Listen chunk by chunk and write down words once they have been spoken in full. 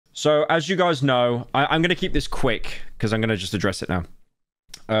So, as you guys know, I'm going to keep this quick because I'm going to just address it now.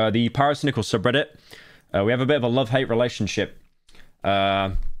 The Pyrocynical subreddit, we have a bit of a love-hate relationship.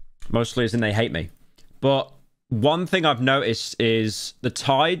 Mostly as in they hate me. But one thing I've noticed is the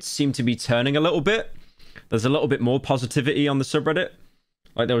tides seem to be turning a little bit. There's a little bit more positivity on the subreddit.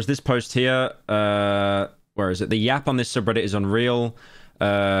 Like, there was this post here. Where is it? The yap on this subreddit is unreal.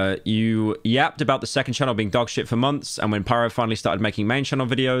 You yapped about the second channel being dog shit for months, and when Pyro finally started making main channel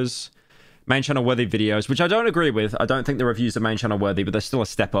videos, main channel worthy videos, which I don't agree with. I don't think the reviews are main channel worthy, but they're still a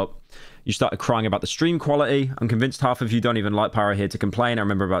step up. You started crying about the stream quality. I'm convinced half of you don't even like Pyro here to complain. I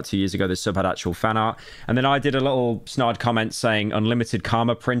remember about 2 years ago this sub had actual fan art. And then I did a little snide comment saying unlimited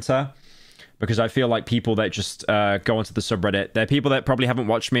karma printer, because I feel like people that just go onto the subreddit, they're people that probably haven't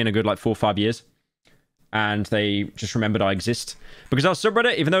watched me in a good like 4 or 5 years. And they just remembered I exist. Because our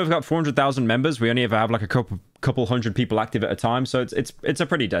subreddit, even though we've got 400,000 members, we only ever have like a couple hundred people active at a time. So it's a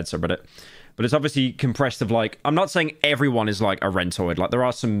pretty dead subreddit. But it's obviously compressed of like... I'm not saying everyone is like a rentoid. Like, there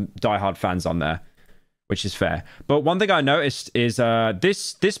are some diehard fans on there, which is fair. But one thing I noticed is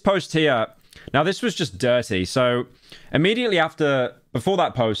this post here... Now, this was just dirty. So immediately after... Before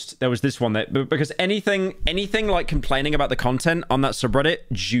that post, there was this one that... Because anything like complaining about the content on that subreddit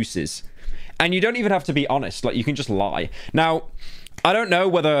juices. And you don't even have to be honest. Like, you can just lie. Now, I don't know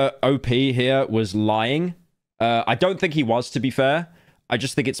whether OP here was lying. I don't think he was, to be fair. I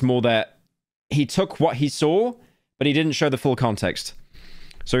just think it's more that he took what he saw, but he didn't show the full context.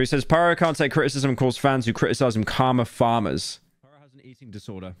 So he says, Pyro can't take criticism and calls fans who criticize him karma farmers. Pyro has an eating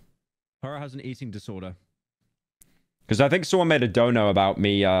disorder. Pyro has an eating disorder. Because I think someone made a dono about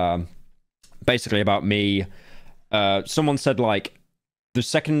me, basically about me. Someone said, like, the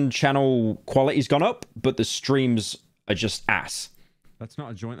second channel quality's gone up, but the streams are just ass. That's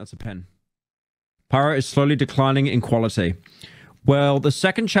not a joint, that's a pen. Pyro is slowly declining in quality. Well, the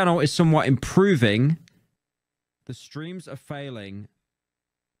second channel is somewhat improving. The streams are failing.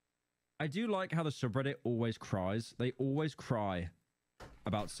 I do like how the subreddit always cries. They always cry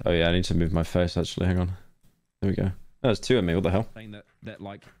about... Oh yeah, I need to move my face, actually. Hang on. There we go. Oh, there's two of me. What the hell? Saying that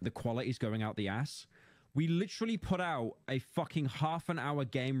like, the quality's going out the ass. We literally put out a fucking half-an-hour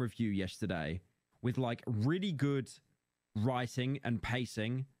game review yesterday with, like, really good writing and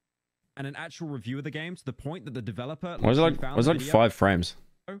pacing and an actual review of the game to the point that the developer... Was it like 5 frames?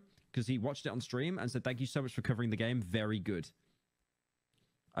 Because he watched it on stream and said, thank you so much for covering the game. Very good.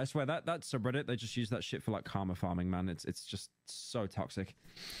 I swear, that subreddit, they just use that shit for, like, karma farming, man. It's just so toxic.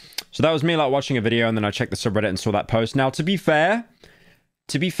 So that was me, like, watching a video, and then I checked the subreddit and saw that post. Now, to be fair,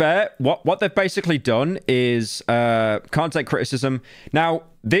 what they've basically done is can't take criticism. Now,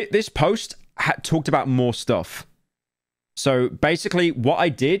 this post talked about more stuff. So basically, what I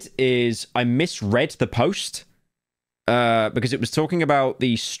did is I misread the post because it was talking about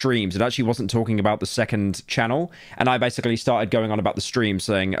the streams. It actually wasn't talking about the second channel. And I basically started going on about the stream,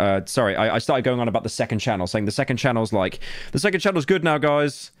 saying, sorry, I started going on about the second channel, saying the second channel's like, the second channel's good now,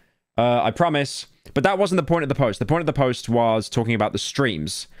 guys. I promise. But that wasn't the point of the post. The point of the post was talking about the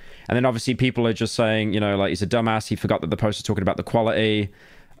streams. And then obviously people are just saying, you know, like, he's a dumbass. He forgot that the post was talking about the quality.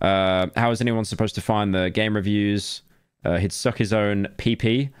 How is anyone supposed to find the game reviews? He'd suck his own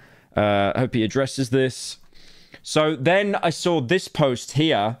PP. I hope he addresses this. So then I saw this post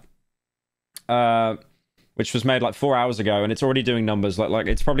here, which was made like 4 hours ago, and it's already doing numbers. Like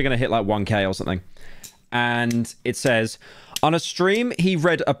it's probably going to hit like 1K or something. And it says, on a stream, he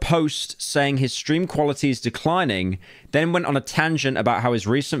read a post saying his stream quality is declining, then went on a tangent about how his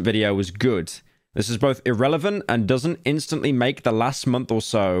recent video was good. This is both irrelevant and doesn't instantly make the last month or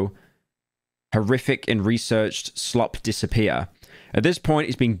so horrific and researched slop disappear. At this point,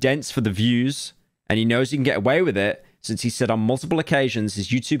 he's being dense for the views, and he knows he can get away with it, since he said on multiple occasions his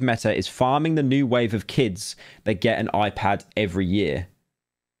YouTube meta is farming the new wave of kids that get an iPad every year.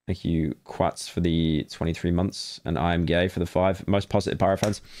 Thank you, Quats, for the 23 months, and I am gay for the 5. Most positive Pyro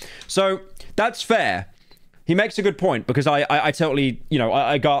fans. So, that's fair. He makes a good point, because I totally, you know,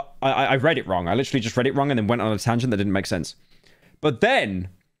 I read it wrong. I literally just read it wrong and then went on a tangent that didn't make sense. But then,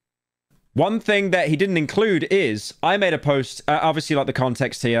 one thing that he didn't include is, I made a post, obviously, like the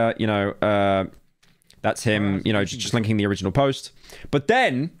context here, you know, that's him, you know, just linking the original post. But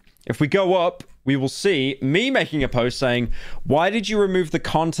then, if we go up, we will see me making a post saying, why did you remove the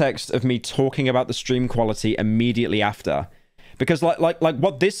context of me talking about the stream quality immediately after? Because like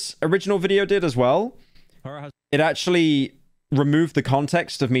what this original video did as well, it actually removed the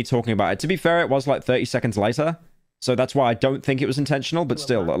context of me talking about it. To be fair, it was like 30 seconds later. So that's why I don't think it was intentional, but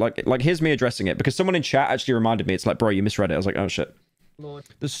still, like here's me addressing it. Because someone in chat actually reminded me, it's like, bro, you misread it. I was like, oh shit. Lord.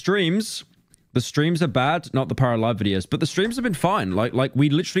 The streams The streams are bad, not the Pyro live videos, but the streams have been fine. Like we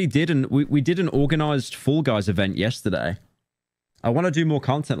literally did, and we did an organized Fall Guys event yesterday. I want to do more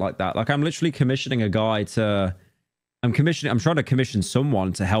content like that. Like I'm literally commissioning a guy to, I'm trying to commission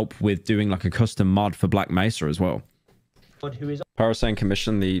someone to help with doing like a custom mod for Black Mesa as well. Who is Pyro saying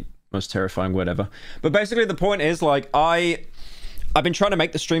commission, the most terrifying word ever. But basically the point is like I've been trying to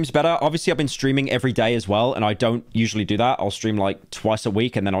make the streams better. Obviously, I've been streaming every day as well, and I don't usually do that. I'll stream like twice a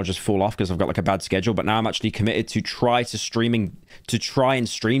week, and then I'll just fall off because I've got like a bad schedule. But now I'm actually committed to try and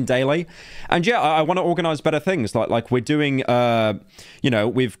stream daily. And yeah, I want to organize better things. Like we're doing, you know,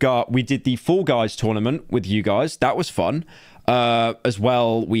 we did the Fall Guys tournament with you guys. That was fun. As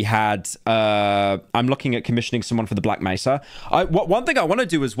well, we had I'm looking at commissioning someone for the Black Mesa. One thing I want to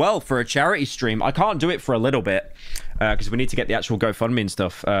do as well for a charity stream, I can't do it for a little bit because we need to get the actual GoFundMe and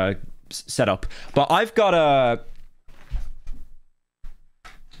stuff set up, but I got a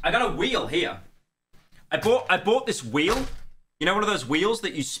wheel here. I bought this wheel, you know, one of those wheels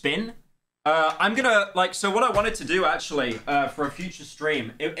that you spin. I'm gonna so what I wanted to do actually for a future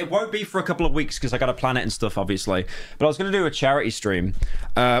stream, it won't be for a couple of weeks because I gotta plan it and stuff obviously, but I was gonna do a charity stream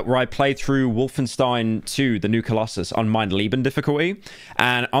where I play through Wolfenstein 2 the New Colossus on Mein Leben difficulty,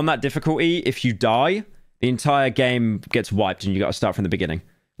 and on that difficulty if you die the entire game gets wiped and you gotta start from the beginning.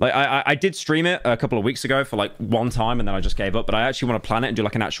 Like I did stream it a couple of weeks ago for like one time and then I just gave up, but I actually want to plan it and do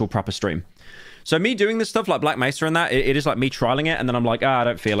like an actual proper stream. So me doing this stuff like Black Mesa and that, it is like me trialing it, and then I'm like, I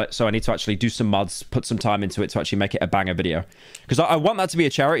don't feel it, so I need to actually do some mods, put some time into it to actually make it a banger video. Because I want that to be a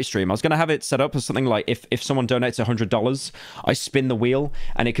charity stream. I was going to have it set up as something like, if someone donates $100, I spin the wheel,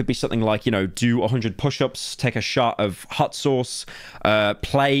 and it could be something like, you know, do 100 push-ups, take a shot of hot sauce,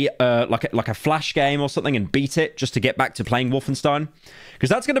 play like a flash game or something and beat it just to get back to playing Wolfenstein. Because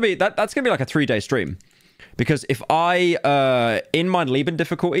that's going to be, that's going to be like a 3-day stream. Because if in Mein Leben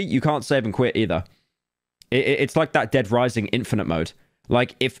difficulty, you can't save and quit either. It's like that Dead Rising infinite mode.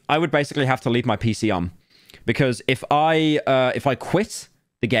 Like, if I would basically have to leave my PC on. Because if I quit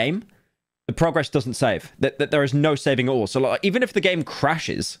the game, the progress doesn't save. There is no saving at all. So like, even if the game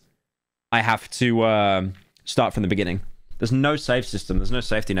crashes, I have to start from the beginning. There's no save system. There's no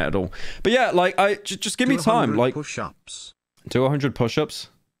safety net at all. But yeah, like, just give me time. Like, push-ups. Do 100 push-ups.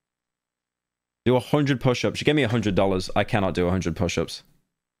 Do 100 push-ups. You gave me $100. I cannot do 100 push-ups.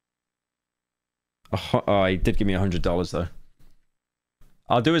 Oh, he did give me $100 though.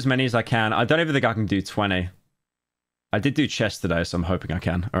 I'll do as many as I can. I don't even think I can do 20. I did do chest today, so I'm hoping I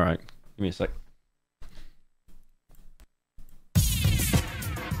can. All right, give me a sec.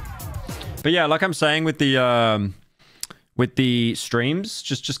 But yeah, like I'm saying with the streams,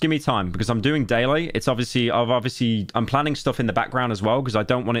 just give me time because I'm doing daily. It's I'm planning stuff in the background as well because I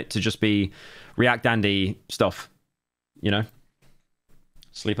don't want it to just be React Andy stuff, you know.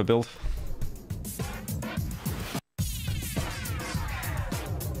 Sleeper build.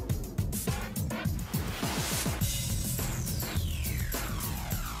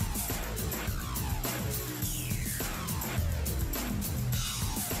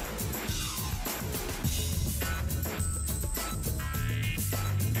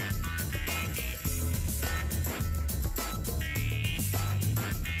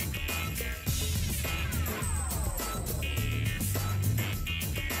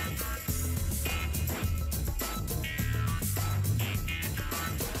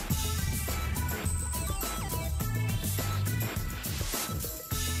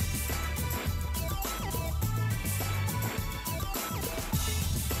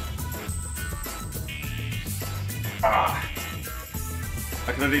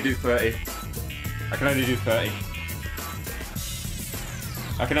 I can only do 30. I can only do 30.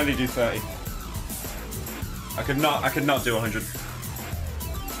 I can only do 30. I could not do 100.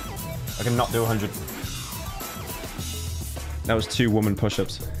 I cannot do 100. That was 2 woman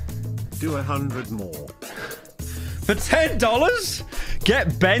push-ups. Do 100 more. For $10?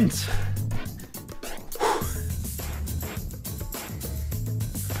 Get bent.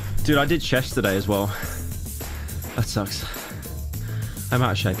 Dude, I did chest today as well. That sucks. I'm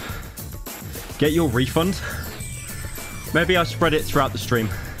out of shape. Get your refund. Maybe I'll spread it throughout the stream.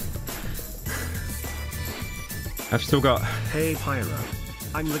 I've still got... Hey Pyro.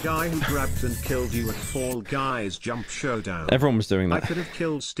 I'm the guy who grabbed and killed you at Fall Guys Jump Showdown. Everyone was doing that. I could have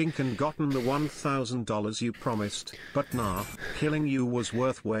killed Stink and gotten the $1,000 you promised, but nah, killing you was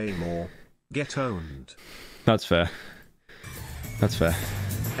worth way more. Get owned. That's fair. That's fair.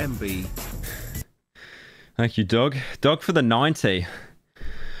 MB. Thank you, Doug. Doug for the 90.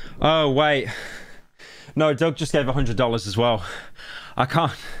 Oh, wait. No, Doug just gave $100 as well. I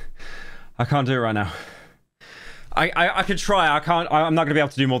can't do it right now. I could try. I'm not going to be able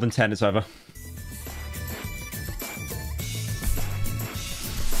to do more than 10. It's over.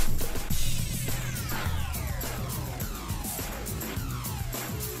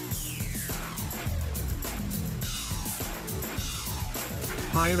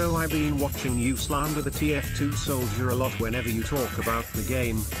 Pyro, I've been watching you slander the TF2 soldier a lot whenever you talk about the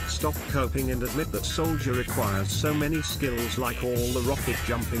game. Stop coping and admit that soldier requires so many skills, like all the rocket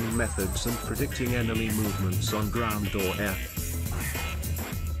jumping methods and predicting enemy movements on ground or air.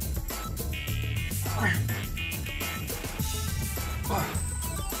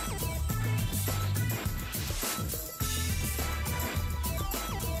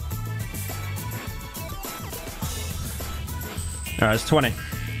 Alright, it's 20.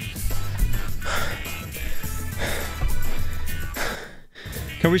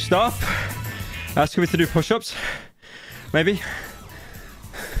 Can we stop? Asking me to do push-ups? Maybe?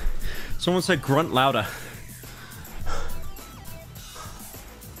 Someone said grunt louder.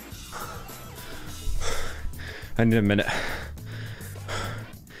 I need a minute.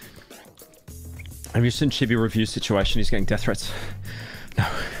 Have you seen Chibi review situation? He's getting death threats. No.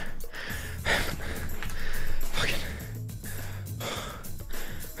 Fucking.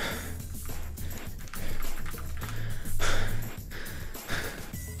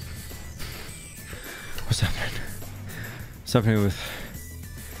 What's happening? What's happening with...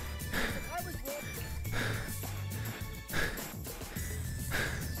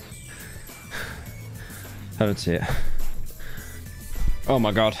 I don't see it. Oh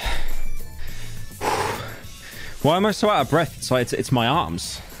my god. Why am I so out of breath? It's like it's my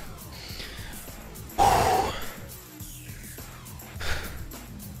arms.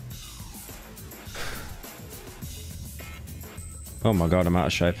 Oh my god, I'm out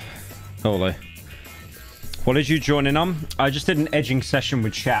of shape. Holy. What did you join in on? I just did an edging session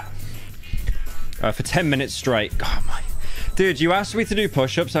with chat. For 10 minutes straight. Oh my... Dude, you asked me to do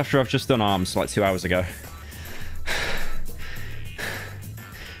push-ups after I've just done arms like 2 hours ago.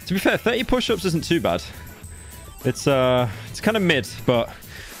 To be fair, 30 push-ups isn't too bad. It's kind of mid, but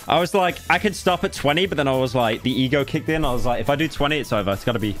I was like, I could stop at 20, but then I was like, the ego kicked in. I was like, if I do 20, it's over. It's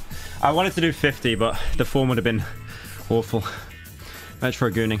got to be... I wanted to do 50, but the form would have been awful. Metro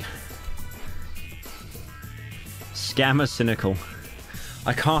gooning. Scammer cynical.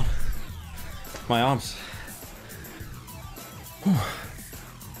 I can't. My arms. Whew.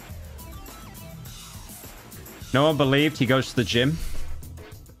 No one believed he goes to the gym.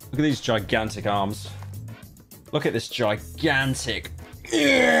 Look at these gigantic arms. Look at this gigantic...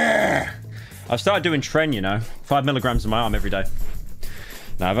 Yeah! I've started doing tren, you know. 5 milligrams in my arm every day.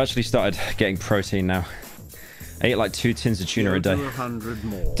 Now, I've actually started getting protein now. I eat like 2 tins of tuna a day. 100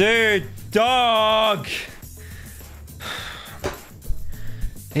 more. Dude, dog!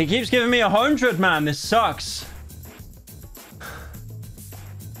 He keeps giving me 100, man. This sucks.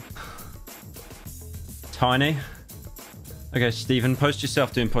 Tiny. Okay, Steven, post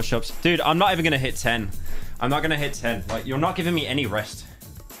yourself doing push-ups. Dude, I'm not even going to hit 10. I'm not going to hit 10. Like, you're not giving me any rest.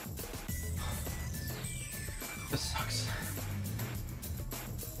 This sucks.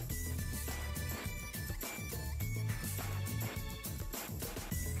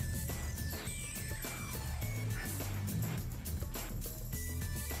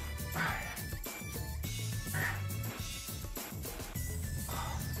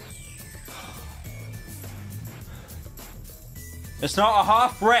 It's not a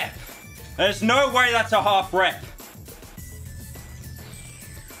half rep. There's no way that's a half rep.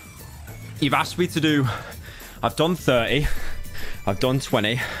 You've asked me to do... I've done 30. I've done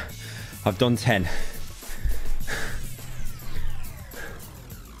 20. I've done 10.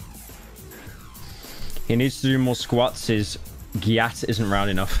 He needs to do more squats. His gyat isn't round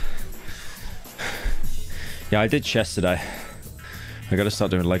enough. Yeah, I did chest today. I gotta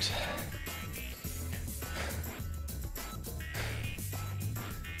start doing legs.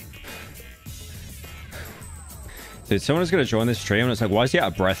 Dude, someone is going to join this stream and it's like, why is he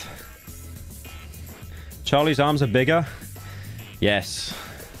out of breath? Charlie's arms are bigger? Yes.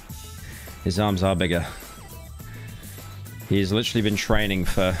 His arms are bigger. He's literally been training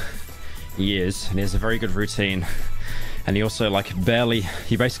for years and he has a very good routine. And he also, like,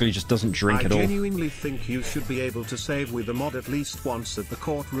 he basically just doesn't drink at all. I genuinely think you should be able to save with a mod at least once at the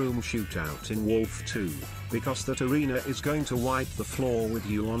courtroom shootout in Wolf 2, because that arena is going to wipe the floor with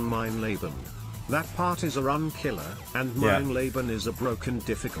you on Mine Laban. That part is a run killer, and Mine Laban is a broken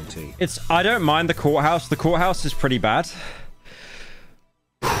difficulty. I don't mind the courthouse. The courthouse is pretty bad.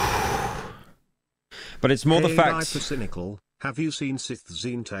 But it's more the fact... Pyrocynical, have you seen Sith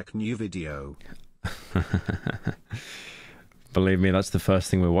Zintek new video? Believe me, that's the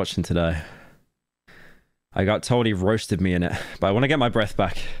first thing we're watching today. I got told he roasted me in it, but I want to get my breath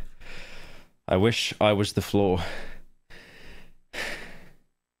back. I wish I was the floor.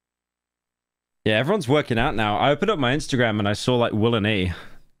 Yeah, everyone's working out now. I opened up my Instagram and I saw like Will and E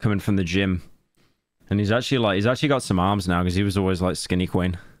coming from the gym. And he's actually got some arms now because he was always like skinny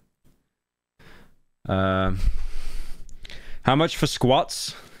queen. How much for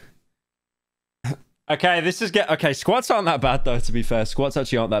squats? Okay, this is okay. Squats aren't that bad though. To be fair, squats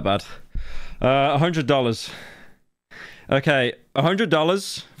actually aren't that bad. $100. Okay,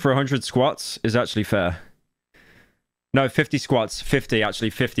 $100 for 100 squats is actually fair. No, 50 squats. 50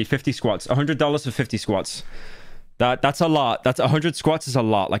 actually. 50 squats. $100 for 50 squats. That's a lot. That's 100 squats is a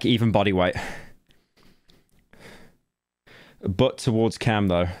lot. Like even body weight. Butt towards cam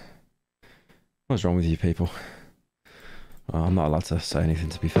though. What's wrong with you people? Oh, I'm not allowed to say anything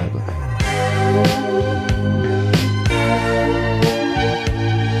to be fair, but...